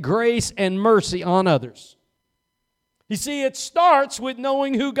goodness and grace and mercy on others. You see, it starts with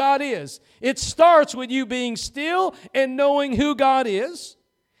knowing who God is. It starts with you being still and knowing who God is.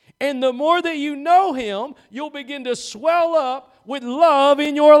 And the more that you know Him, you'll begin to swell up with love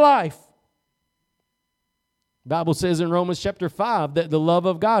in your life. The Bible says in Romans chapter 5 that the love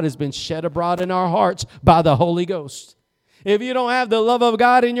of God has been shed abroad in our hearts by the Holy Ghost. If you don't have the love of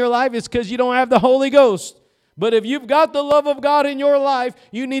God in your life, it's because you don't have the Holy Ghost. But if you've got the love of God in your life,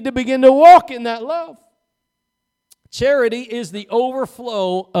 you need to begin to walk in that love. Charity is the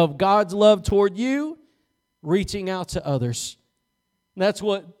overflow of God's love toward you, reaching out to others. That's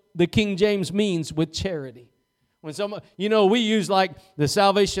what the King James means with charity. When we use like the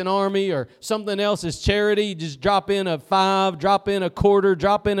Salvation Army or something else as charity. You just drop in a $5, drop in a quarter,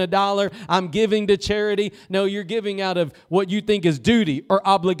 drop in $1. I'm giving to charity. No, you're giving out of what you think is duty or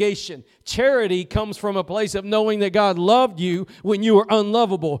obligation. Charity comes from a place of knowing that God loved you when you were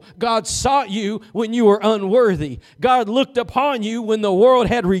unlovable. God sought you when you were unworthy. God looked upon you when the world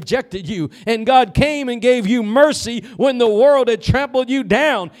had rejected you. And God came and gave you mercy when the world had trampled you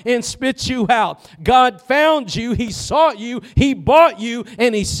down and spit you out. God found you, He sought you, He bought you,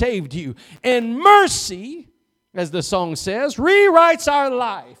 and He saved you. And mercy, as the song says, rewrites our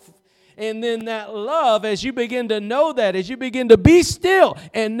life. And then that love, as you begin to know that, as you begin to be still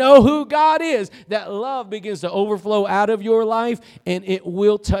and know who God is, that love begins to overflow out of your life and it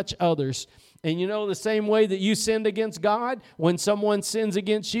will touch others. And you know, the same way that you sinned against God, when someone sins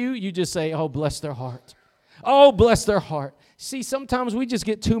against you, you just say, oh, bless their heart. Oh, bless their heart. See, sometimes we just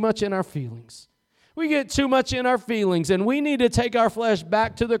get too much in our feelings. We get too much in our feelings, and we need to take our flesh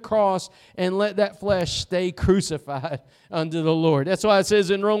back to the cross and let that flesh stay crucified unto the Lord. That's why it says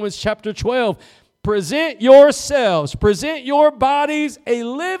in Romans chapter 12, present your bodies a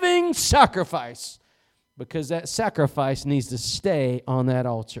living sacrifice, because that sacrifice needs to stay on that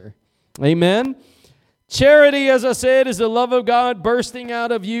altar. Amen? Charity, as I said, is the love of God bursting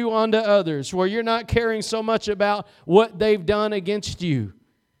out of you onto others, where you're not caring so much about what they've done against you.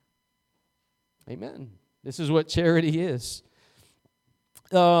 Amen. This is what charity is.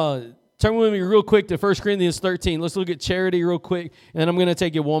 Turn with me real quick to 1 Corinthians 13. Let's look at charity real quick, and then I'm going to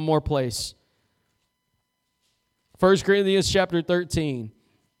take you one more place. 1 Corinthians chapter 13.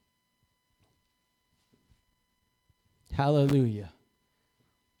 Hallelujah.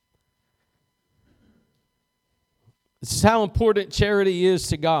 This is how important charity is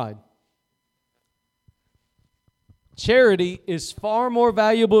to God. Charity is far more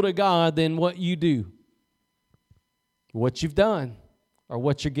valuable to God than what you do, what you've done, or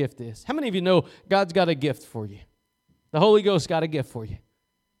what your gift is. How many of you know God's got a gift for you? The Holy Ghost got a gift for you.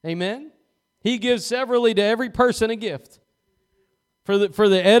 Amen? He gives severally to every person a gift for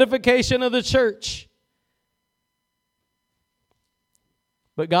the edification of the church.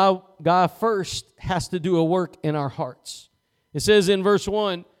 But God first has to do a work in our hearts. It says in verse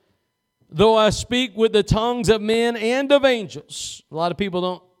 1, though I speak with the tongues of men and of angels. A lot of people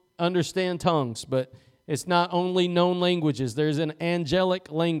don't understand tongues, but it's not only known languages. There's an angelic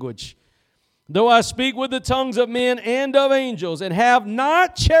language. Though I speak with the tongues of men and of angels and have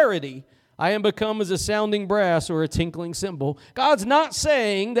not charity, I am become as a sounding brass or a tinkling cymbal. God's not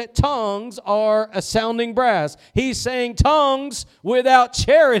saying that tongues are a sounding brass. He's saying tongues without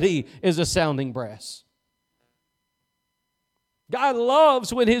charity is a sounding brass. God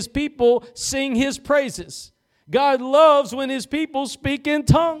loves when His people sing His praises. God loves when His people speak in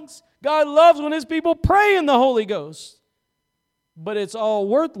tongues. God loves when His people pray in the Holy Ghost. But it's all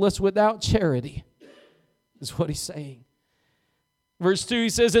worthless without charity, is what He's saying. Verse 2, he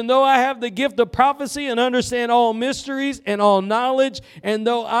says, and though I have the gift of prophecy and understand all mysteries and all knowledge, and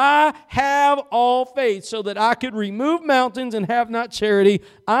though I have all faith so that I could remove mountains and have not charity,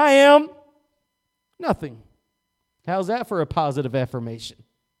 I am nothing. How's that for a positive affirmation?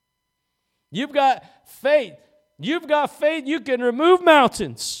 You've got faith. You've got faith you can remove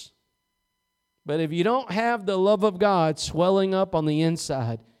mountains. But if you don't have the love of God swelling up on the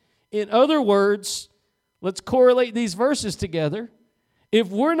inside, in other words, let's correlate these verses together. If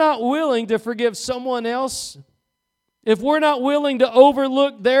we're not willing to forgive someone else, if we're not willing to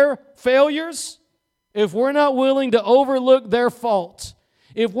overlook their failures, if we're not willing to overlook their fault,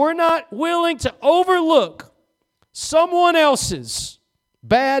 if we're not willing to overlook someone else's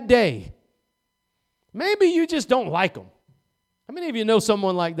bad day, maybe you just don't like them. How many of you know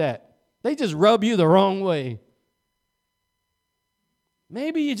someone like that? They just rub you the wrong way.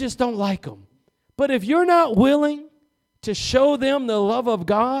 Maybe you just don't like them. But if you're not willing to show them the love of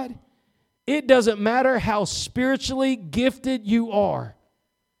God, it doesn't matter how spiritually gifted you are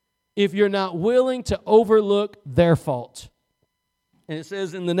if you're not willing to overlook their fault. And it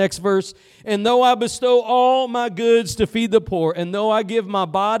says in the next verse, and though I bestow all my goods to feed the poor, and though I give my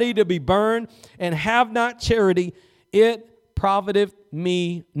body to be burned, and have not charity, it profiteth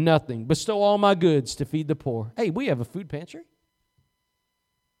me nothing. Bestow all my goods to feed the poor. Hey, we have a food pantry.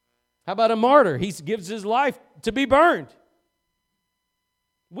 How about a martyr? He gives his life to be burned.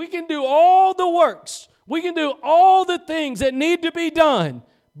 We can do all the works. We can do all the things that need to be done.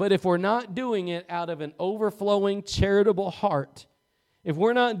 But if we're not doing it out of an overflowing charitable heart, if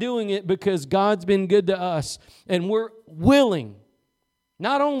we're not doing it because God's been good to us and we're willing,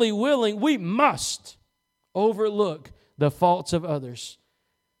 not only willing, we must overlook the faults of others,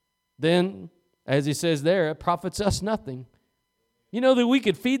 then, as he says there, it profits us nothing. You know that we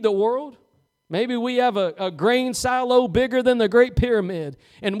could feed the world? Maybe we have a grain silo bigger than the Great Pyramid,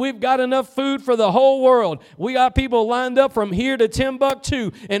 and we've got enough food for the whole world. We got people lined up from here to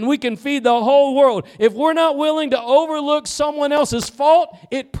Timbuktu, and we can feed the whole world. If we're not willing to overlook someone else's fault,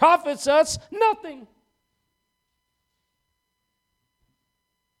 it profits us nothing.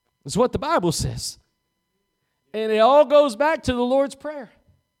 That's what the Bible says. And it all goes back to the Lord's Prayer.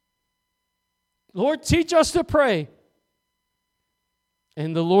 Lord, teach us to pray.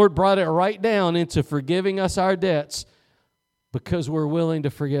 And the Lord brought it right down into forgiving us our debts because we're willing to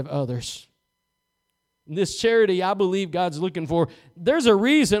forgive others. And this charity, I believe God's looking for. There's a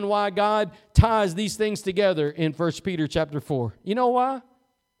reason why God ties these things together in 1 Peter chapter 4. You know why?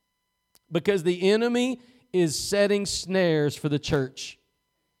 Because the enemy is setting snares for the church.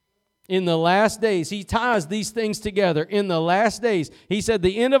 In the last days, he ties these things together. In the last days, he said,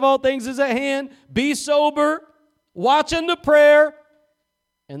 the end of all things is at hand. Be sober, watch unto prayer.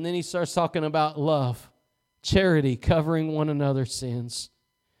 And then he starts talking about love, charity, covering one another's sins.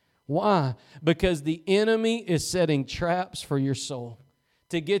 Why? Because the enemy is setting traps for your soul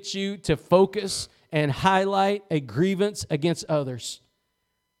to get you to focus and highlight a grievance against others.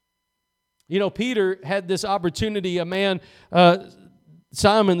 You know, Peter had this opportunity. A man,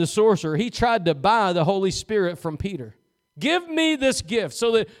 Simon the sorcerer, he tried to buy the Holy Spirit from Peter. Give me this gift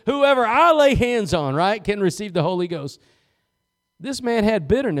so that whoever I lay hands on, right, can receive the Holy Ghost. This man had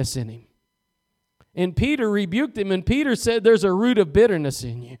bitterness in him. And Peter rebuked him, and Peter said, there's a root of bitterness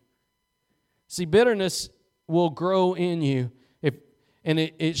in you. See, bitterness will grow in you, and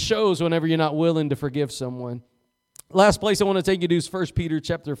it shows whenever you're not willing to forgive someone. Last place I want to take you to is 1 Peter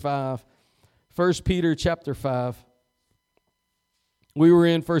chapter 5. 1 Peter chapter 5. We were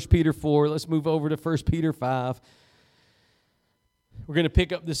in 1 Peter 4. Let's move over to 1 Peter 5. We're going to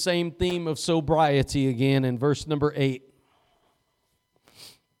pick up the same theme of sobriety again in verse number 8.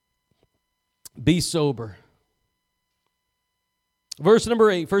 Be sober. Verse number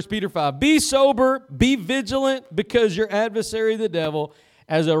 8, 1 Peter 5. Be sober, be vigilant, because your adversary the devil,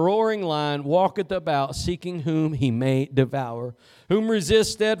 as a roaring lion, walketh about, seeking whom he may devour, whom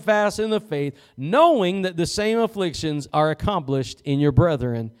resist steadfast in the faith, knowing that the same afflictions are accomplished in your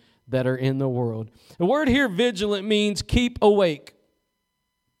brethren that are in the world. The word here, vigilant, means keep awake.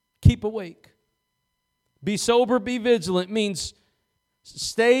 Keep awake. Be sober, be vigilant, means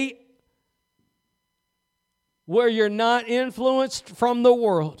stay where you're not influenced from the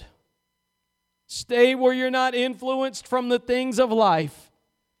world. Stay where you're not influenced from the things of life.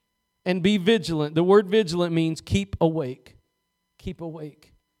 And be vigilant. The word vigilant means keep awake. Keep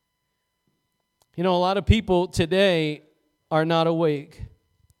awake. You know, a lot of people today are not awake.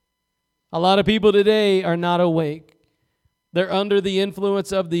 A lot of people today are not awake. They're under the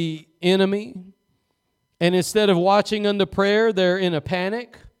influence of the enemy. And instead of watching unto prayer, they're in a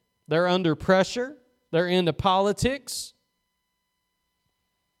panic. They're under pressure. They're into politics.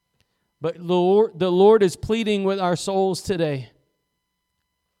 But the Lord is pleading with our souls today.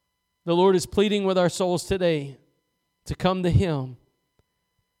 The Lord is pleading with our souls today to come to Him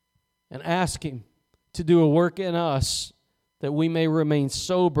and ask Him to do a work in us that we may remain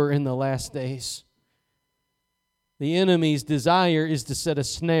sober in the last days. The enemy's desire is to set a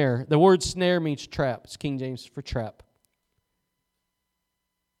snare. The word snare means trap. It's King James for trap.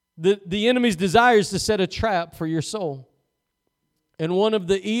 The enemy's desire is to set a trap for your soul. And one of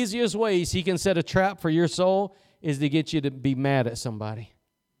the easiest ways he can set a trap for your soul is to get you to be mad at somebody.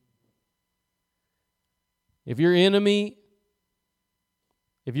 If your enemy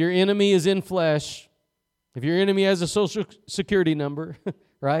is in flesh, if your enemy has a social security number,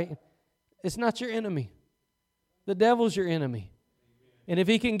 right? It's not your enemy. The devil's your enemy. And if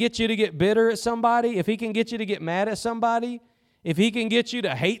he can get you to get bitter at somebody, if he can get you to get mad at somebody, if he can get you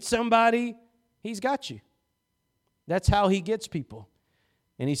to hate somebody, he's got you. That's how he gets people.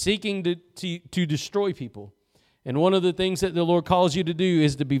 And he's seeking to destroy people. And one of the things that the Lord calls you to do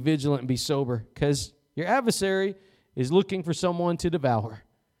is to be vigilant and be sober, because your adversary is looking for someone to devour.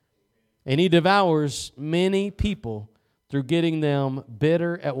 And he devours many people through getting them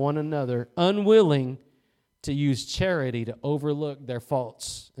bitter at one another, unwilling to use charity to overlook their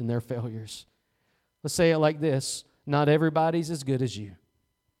faults and their failures. Let's say it like this. Not everybody's as good as you.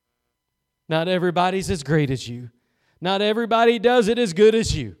 Not everybody's as great as you. Not everybody does it as good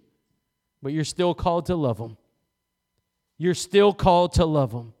as you. But you're still called to love them. You're still called to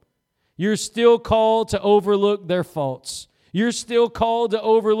love them. You're still called to overlook their faults. You're still called to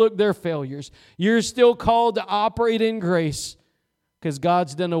overlook their failures. You're still called to operate in grace, because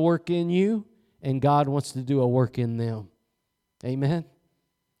God's done a work in you and God wants to do a work in them. Amen?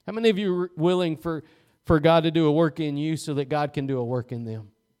 How many of you are willing for God to do a work in you so that God can do a work in them?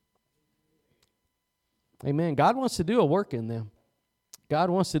 Amen. God wants to do a work in them. God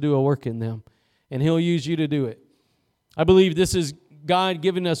wants to do a work in them, and He'll use you to do it. I believe this is God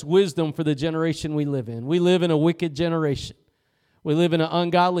giving us wisdom for the generation we live in. We live in a wicked generation. We live in an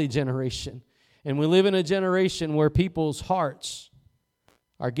ungodly generation. And we live in a generation where people's hearts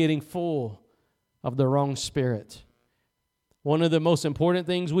are getting full of the wrong spirit. One of the most important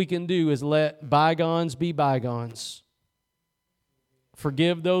things we can do is let bygones be bygones.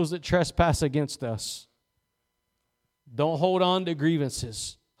 Forgive those that trespass against us. Don't hold on to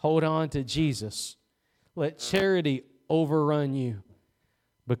grievances. Hold on to Jesus. Let charity overrun you,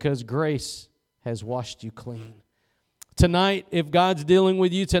 because grace has washed you clean. Tonight, if God's dealing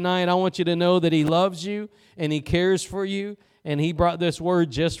with you tonight, I want you to know that He loves you and He cares for you and He brought this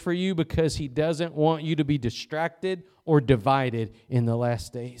word just for you because He doesn't want you to be distracted or divided in the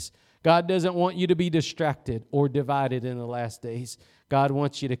last days. God doesn't want you to be distracted or divided in the last days. God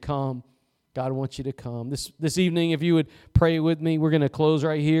wants you to come. God wants you to come. This evening, if you would pray with me, we're going to close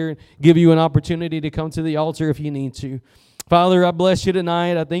right here and give you an opportunity to come to the altar if you need to. Father, I bless you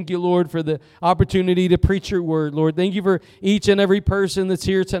tonight. I thank you, Lord, for the opportunity to preach your word. Lord, thank you for each and every person that's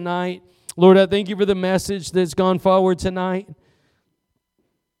here tonight. Lord, I thank you for the message that's gone forward tonight.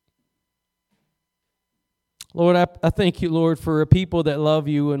 Lord, I thank you, Lord, for a people that love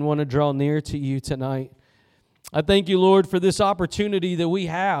you and want to draw near to you tonight. I thank you, Lord, for this opportunity that we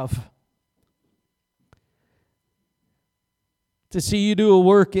have to see you do a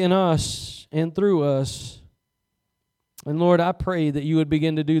work in us and through us. And Lord, I pray that you would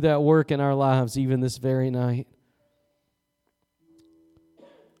begin to do that work in our lives even this very night.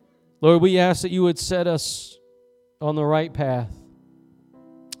 Lord, we ask that you would set us on the right path.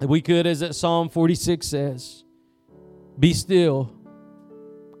 That we could, as that Psalm 46 says, be still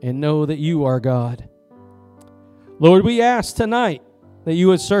and know that you are God. Lord, we ask tonight that you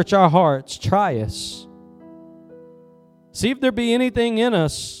would search our hearts, try us. See if there be anything in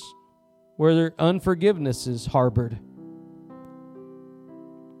us where unforgiveness is harbored.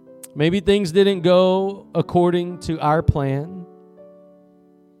 Maybe things didn't go according to our plan.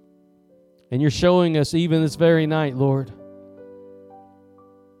 And you're showing us even this very night, Lord,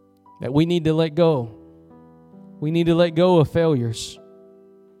 that we need to let go. We need to let go of failures.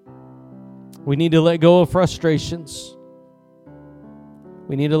 We need to let go of frustrations.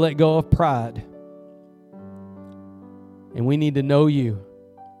 We need to let go of pride. And we need to know you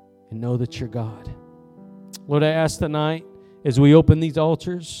and know that you're God. Lord, I ask tonight as we open these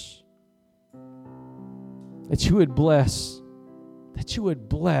altars that you would bless,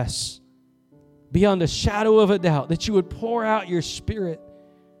 beyond a shadow of a doubt, that you would pour out your Spirit,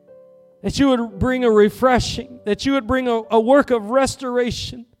 that you would bring a refreshing, that you would bring a work of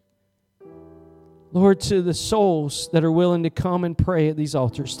restoration, Lord, to the souls that are willing to come and pray at these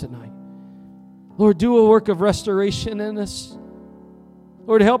altars tonight. Lord, do a work of restoration in us.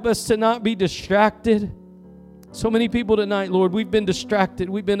 Lord, help us to not be distracted. So many people tonight, Lord, we've been distracted.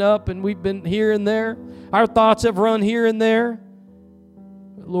 We've been up and we've been here and there. Our thoughts have run here and there.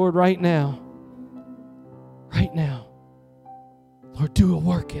 But Lord, right now, Lord, do a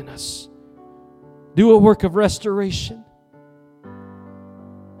work in us. Do a work of restoration.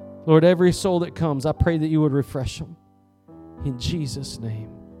 Lord, every soul that comes, I pray that you would refresh them. In Jesus' name.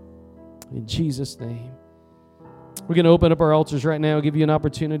 In Jesus' name. We're going to open up our altars right now, give you an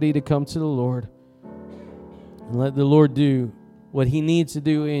opportunity to come to the Lord. And let the Lord do what He needs to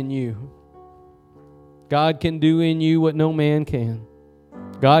do in you. God can do in you what no man can.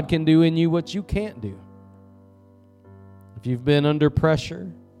 God can do in you what you can't do. If you've been under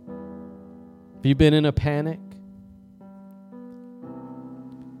pressure, if you've been in a panic,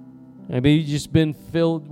 maybe you've just been filled